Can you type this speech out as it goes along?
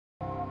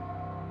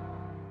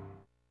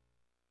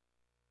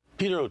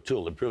Peter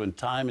O'Toole had proven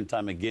time and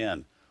time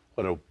again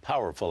what a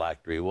powerful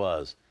actor he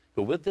was.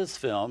 But with this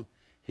film,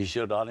 he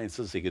showed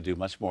audiences he could do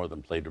much more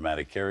than play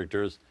dramatic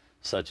characters,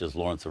 such as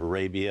Lawrence of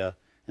Arabia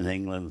and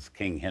England's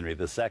King Henry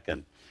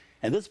II.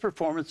 And this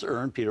performance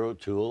earned Peter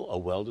O'Toole a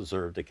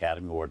well-deserved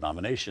Academy Award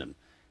nomination,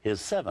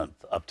 his 7th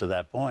up to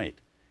that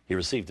point. He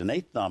received an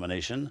 8th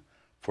nomination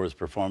for his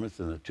performance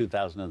in the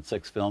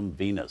 2006 film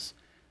Venus.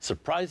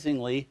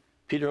 Surprisingly,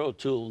 Peter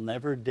O'Toole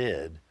never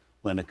did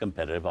win a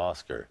competitive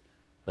Oscar.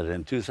 But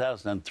in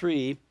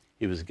 2003,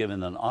 he was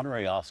given an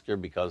honorary Oscar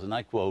because, and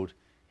I quote,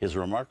 his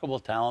remarkable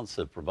talents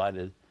have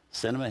provided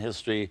cinema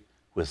history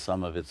with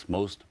some of its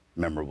most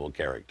memorable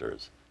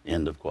characters,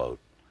 end of quote.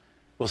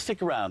 Well,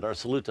 stick around. Our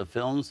salute to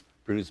films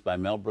produced by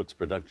Mel Brooks'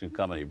 production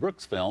company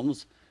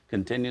Brooksfilms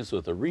continues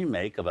with a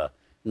remake of a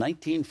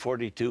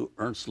 1942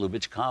 Ernst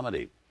Lubitsch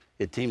comedy.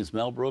 It teams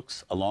Mel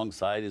Brooks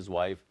alongside his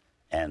wife,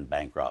 Anne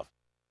Bancroft.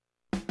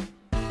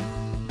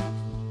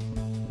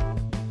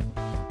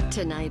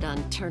 Tonight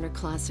on Turner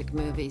Classic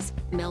Movies,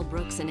 Mel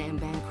Brooks and Anne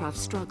Bancroft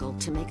struggle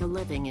to make a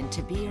living in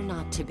To Be or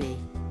Not to Be.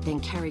 Then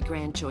Cary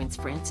Grant joins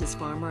Frances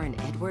Farmer and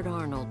Edward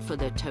Arnold for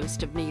The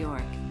Toast of New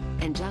York.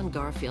 And John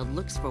Garfield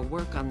looks for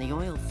work on the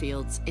oil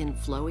fields in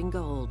Flowing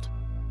Gold.